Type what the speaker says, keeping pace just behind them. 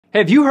Hey,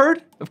 have you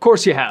heard? Of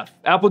course you have.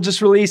 Apple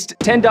just released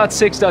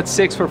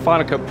 10.6.6 for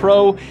Final Cut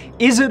Pro.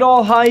 Is it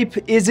all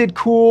hype? Is it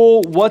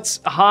cool? What's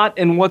hot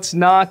and what's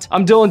not?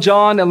 I'm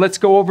DYLANJOHN, and let's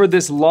go over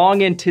this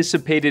long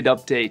anticipated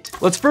update.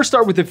 Let's first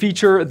start with the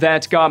feature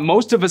that got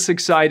most of us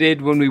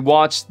excited when we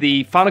watched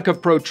the Final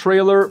Cut Pro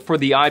trailer for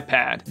the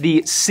iPad,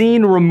 the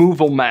scene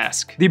removal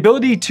mask. The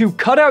ability to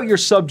cut out your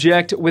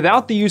subject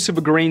without the use of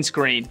a green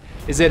screen.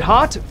 Is it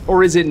hot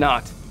or is it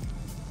not?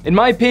 In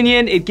my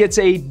opinion, it gets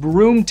a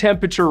room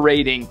temperature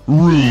rating.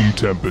 Room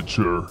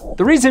temperature.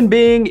 The reason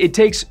being, it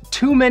takes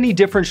too many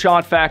different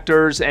shot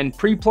factors and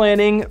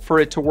pre-planning for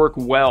it to work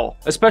well,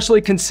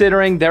 especially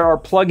considering there are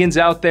plugins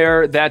out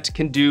there that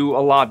can do a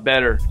lot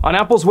better. On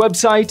Apple's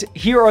website,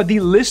 here are the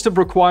list of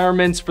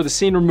requirements for the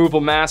scene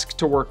removal mask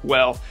to work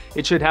well.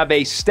 It should have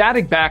a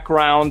static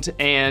background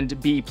and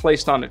be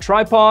placed on a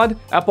tripod.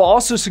 Apple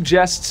also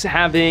suggests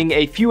having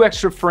a few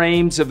extra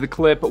frames of the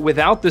clip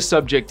without the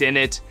subject in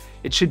it.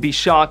 It should be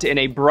shot in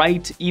a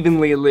bright,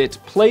 evenly lit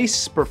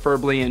place,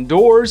 preferably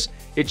indoors.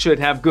 It should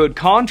have good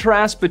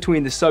contrast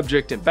between the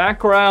subject and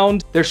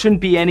background. There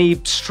shouldn't be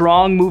any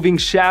strong moving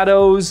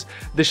shadows.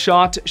 The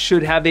shot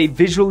should have a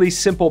visually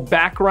simple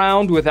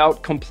background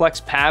without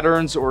complex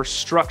patterns or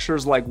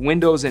structures like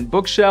windows and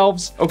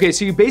bookshelves. Okay,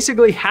 so you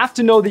basically have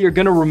to know that you're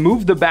gonna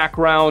remove the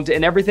background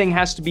and everything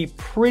has to be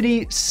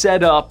pretty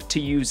set up to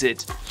use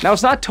it. Now,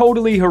 it's not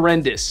totally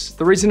horrendous.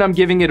 The reason I'm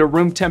giving it a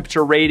room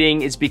temperature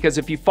rating is because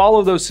if you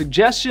follow those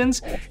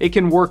suggestions, it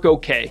can work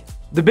okay.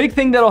 The big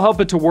thing that'll help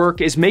it to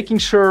work is making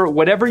sure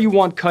whatever you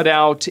want cut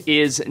out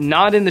is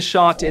not in the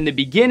shot in the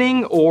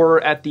beginning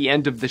or at the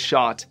end of the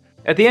shot.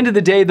 At the end of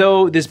the day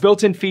though, this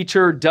built-in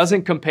feature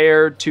doesn't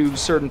compare to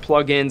certain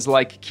plugins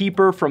like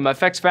Keeper from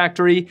FX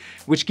Factory,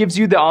 which gives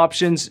you the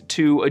options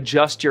to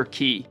adjust your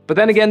key. But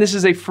then again, this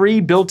is a free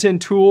built-in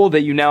tool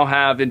that you now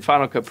have in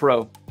Final Cut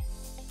Pro.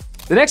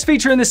 The next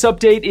feature in this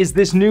update is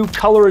this new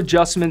color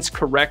adjustments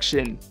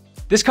correction.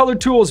 This color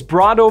tool is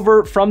brought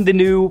over from the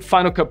new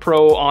Final Cut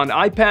Pro on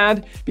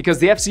iPad because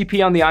the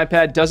FCP on the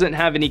iPad doesn't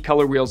have any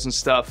color wheels and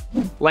stuff.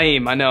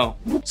 Lame, I know.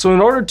 So in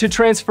order to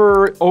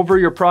transfer over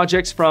your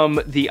projects from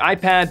the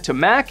iPad to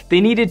Mac, they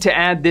needed to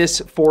add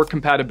this for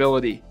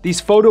compatibility. These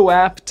photo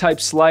app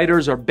type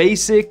sliders are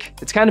basic.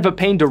 It's kind of a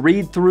pain to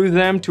read through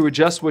them to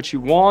adjust what you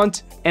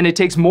want, and it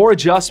takes more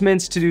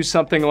adjustments to do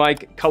something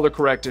like color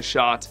correct a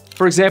shot.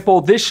 For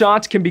example, this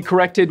shot can be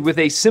corrected with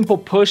a simple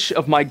push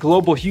of my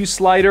global hue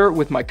slider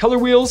with my color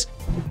wheels,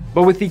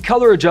 but with the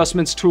color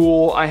adjustments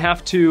tool, I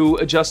have to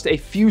adjust a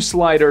few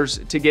sliders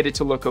to get it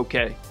to look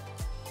okay.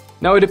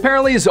 Now, it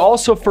apparently is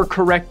also for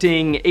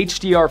correcting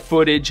HDR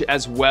footage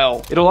as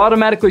well. It'll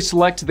automatically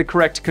select the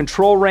correct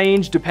control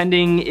range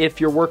depending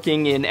if you're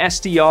working in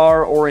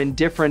SDR or in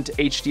different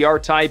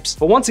HDR types.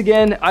 But once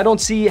again, I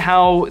don't see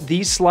how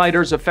these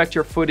sliders affect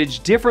your footage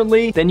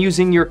differently than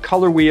using your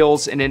color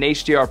wheels in an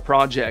HDR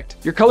project.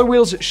 Your color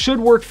wheels should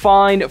work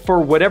fine for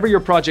whatever your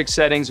project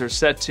settings are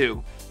set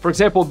to. For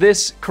example,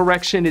 this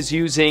correction is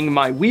using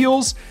my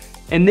wheels,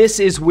 and this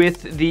is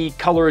with the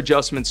color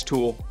adjustments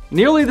tool.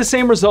 Nearly the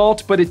same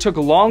result, but it took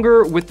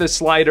longer with the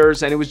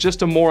sliders and it was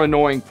just a more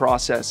annoying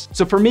process.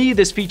 So for me,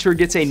 this feature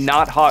gets a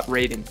not hot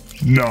rating.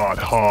 Not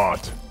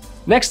hot.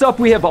 Next up,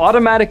 we have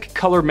automatic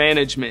color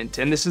management,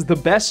 and this is the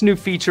best new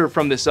feature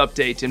from this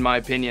update, in my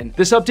opinion.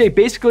 This update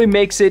basically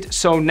makes it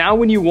so now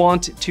when you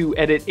want to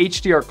edit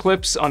HDR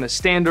clips on a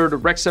standard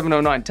Rec.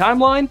 709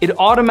 timeline, it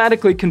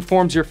automatically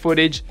conforms your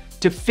footage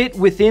to fit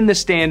within the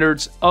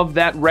standards of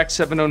that Rec.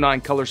 709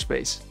 color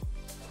space.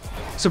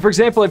 So for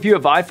example, if you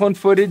have iPhone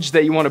footage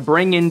that you want to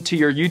bring into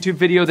your YouTube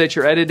video that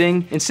you're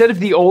editing, instead of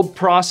the old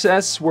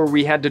process where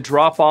we had to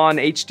drop on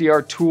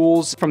HDR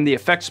tools from the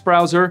effects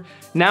browser,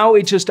 now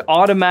it just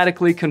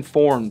automatically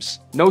conforms.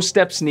 No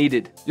steps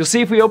needed. You'll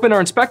see if we open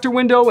our inspector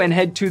window and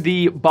head to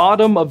the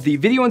bottom of the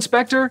video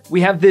inspector,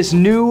 we have this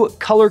new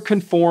color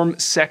conform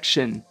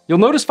section. You'll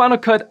notice Final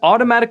Cut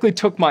automatically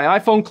took my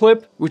iPhone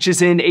clip, which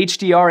is in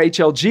HDR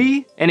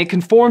HLG, and it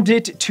conformed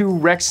it to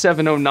Rec.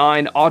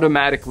 709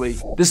 automatically.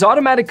 This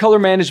automatic color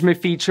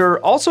management feature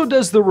also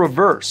does the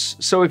reverse.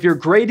 So if you're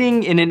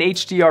grading in an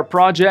HDR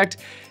project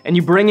and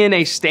you bring in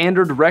a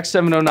standard Rec.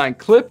 709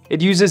 clip,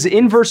 it uses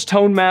inverse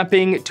tone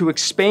mapping to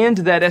expand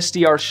that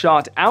SDR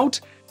shot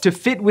out to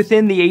fit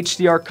within the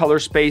HDR color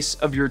space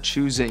of your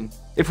choosing.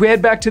 If we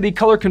head back to the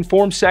color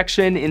conform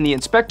section in the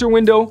inspector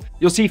window,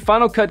 you'll see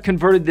Final Cut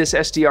converted this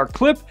SDR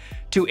clip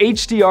to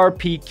HDR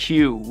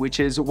PQ, which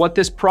is what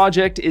this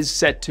project is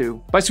set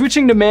to. By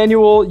switching to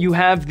manual, you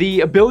have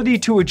the ability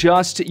to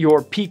adjust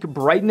your peak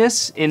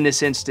brightness in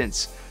this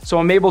instance. So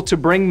I'm able to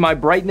bring my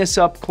brightness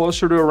up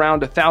closer to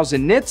around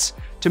 1000 nits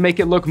to make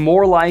it look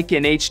more like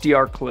an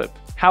HDR clip.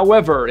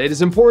 However, it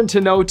is important to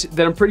note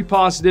that I'm pretty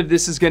positive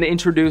this is going to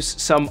introduce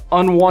some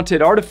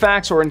unwanted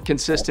artifacts or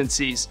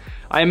inconsistencies.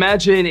 I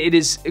imagine it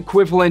is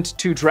equivalent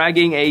to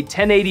dragging a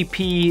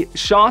 1080p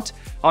shot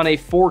on a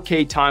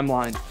 4K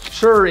timeline.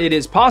 Sure, it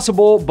is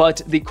possible,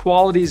 but the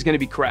quality is gonna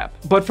be crap.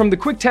 But from the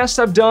quick tests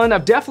I've done,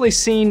 I've definitely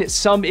seen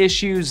some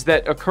issues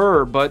that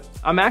occur, but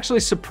I'm actually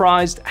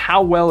surprised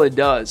how well it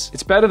does.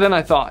 It's better than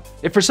I thought.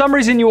 If for some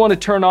reason you want to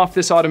turn off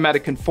this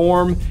automatic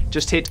conform,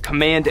 just hit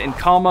Command and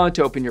comma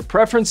to open your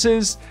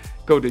preferences,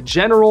 go to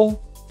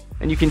General,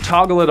 and you can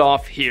toggle it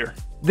off here.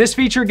 This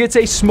feature gets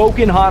a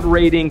smoking hot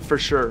rating for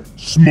sure.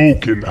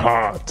 Smoking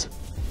hot.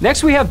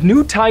 Next, we have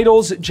new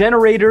titles,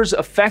 generators,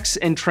 effects,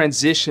 and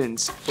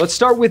transitions. Let's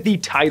start with the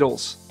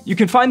titles. You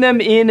can find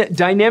them in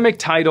dynamic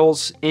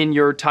titles in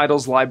your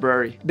titles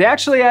library. They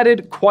actually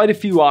added quite a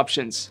few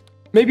options.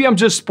 Maybe I'm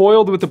just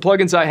spoiled with the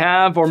plugins I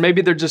have, or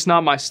maybe they're just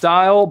not my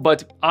style,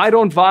 but I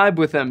don't vibe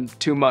with them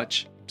too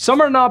much.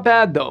 Some are not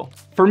bad though.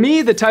 For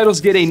me, the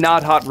titles get a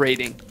not hot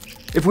rating.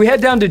 If we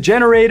head down to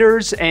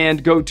generators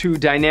and go to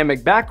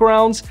dynamic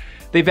backgrounds,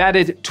 they've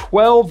added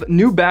 12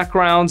 new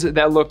backgrounds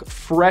that look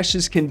fresh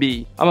as can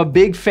be. I'm a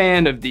big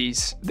fan of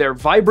these. They're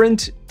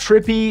vibrant,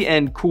 trippy,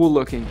 and cool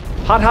looking.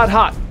 Hot, hot,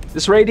 hot.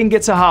 This rating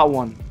gets a hot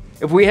one.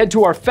 If we head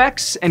to our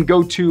effects and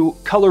go to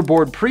color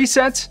board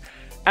presets,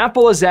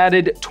 Apple has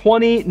added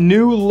 20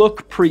 new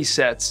look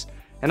presets.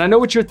 And I know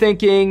what you're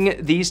thinking,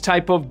 these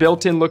type of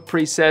built-in look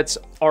presets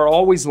are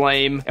always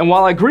lame. And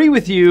while I agree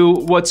with you,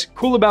 what's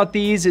cool about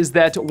these is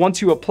that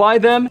once you apply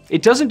them,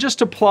 it doesn't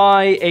just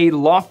apply a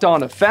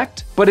locked-on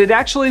effect, but it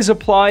actually is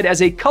applied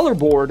as a color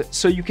board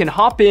so you can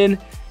hop in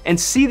and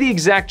see the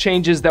exact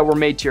changes that were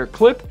made to your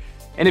clip.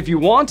 And if you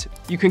want,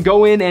 you can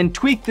go in and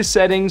tweak the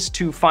settings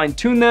to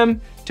fine-tune them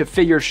to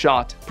fit your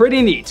shot.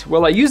 Pretty neat.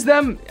 Will I use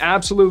them?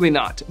 Absolutely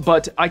not,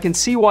 but I can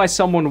see why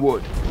someone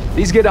would.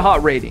 These get a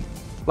hot rating.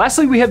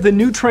 Lastly, we have the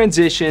new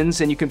transitions,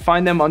 and you can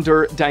find them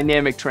under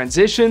dynamic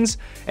transitions,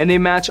 and they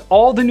match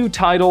all the new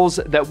titles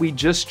that we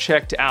just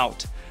checked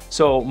out.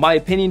 So my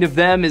opinion of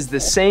them is the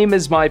same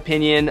as my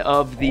opinion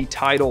of the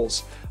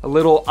titles. A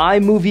little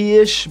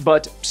iMovie-ish,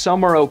 but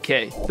some are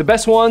okay. The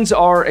best ones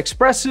are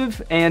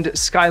Expressive and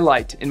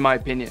Skylight, in my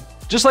opinion.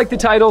 Just like the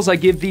titles, I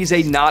give these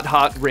a not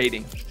hot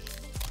rating.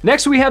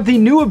 Next, we have the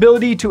new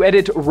ability to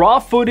edit raw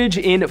footage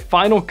in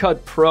Final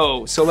Cut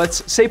Pro. So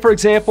let's say, for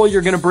example,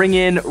 you're gonna bring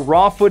in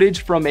raw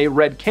footage from a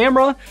Red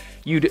camera.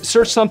 You'd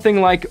search something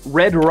like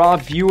Red RAW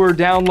Viewer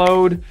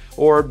Download,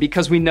 or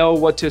because we know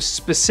what to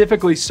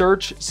specifically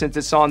search since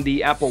it's on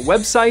the Apple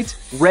website,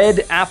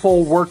 Red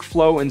Apple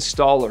Workflow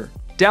Installer.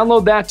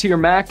 Download that to your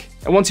Mac,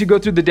 and once you go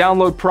through the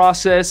download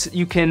process,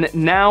 you can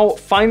now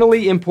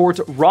finally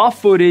import raw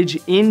footage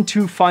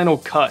into Final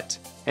Cut.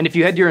 And if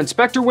you head to your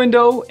inspector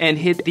window and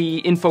hit the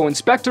info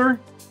inspector,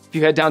 if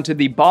you head down to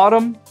the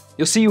bottom,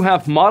 you'll see you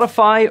have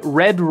modify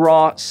Red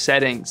RAW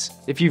settings.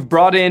 If you've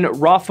brought in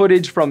raw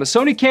footage from a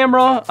Sony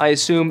camera, I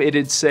assume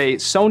it'd say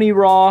Sony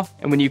RAW.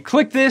 And when you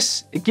click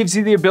this, it gives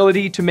you the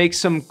ability to make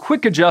some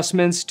quick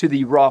adjustments to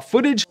the raw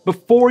footage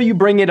before you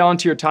bring it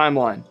onto your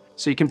timeline.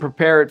 So you can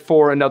prepare it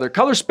for another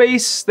color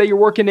space that you're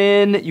working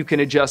in, you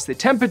can adjust the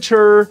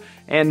temperature,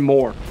 and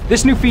more.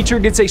 This new feature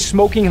gets a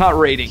smoking hot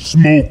rating.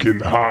 Smoking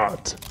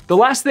hot. The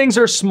last things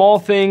are small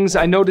things.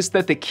 I noticed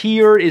that the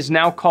keyer is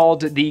now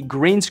called the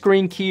green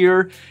screen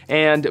keyer,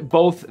 and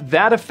both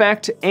that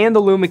effect and the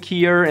Luma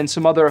keyer and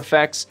some other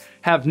effects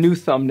have new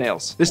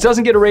thumbnails. This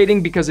doesn't get a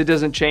rating because it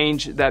doesn't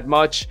change that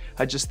much.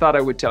 I just thought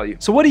I would tell you.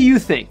 So what do you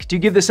think? Do you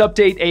give this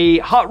update a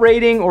hot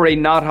rating or a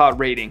not hot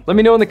rating? Let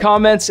me know in the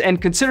comments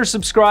and consider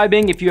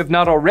subscribing if you have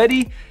not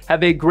already.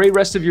 Have a great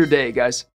rest of your day, guys.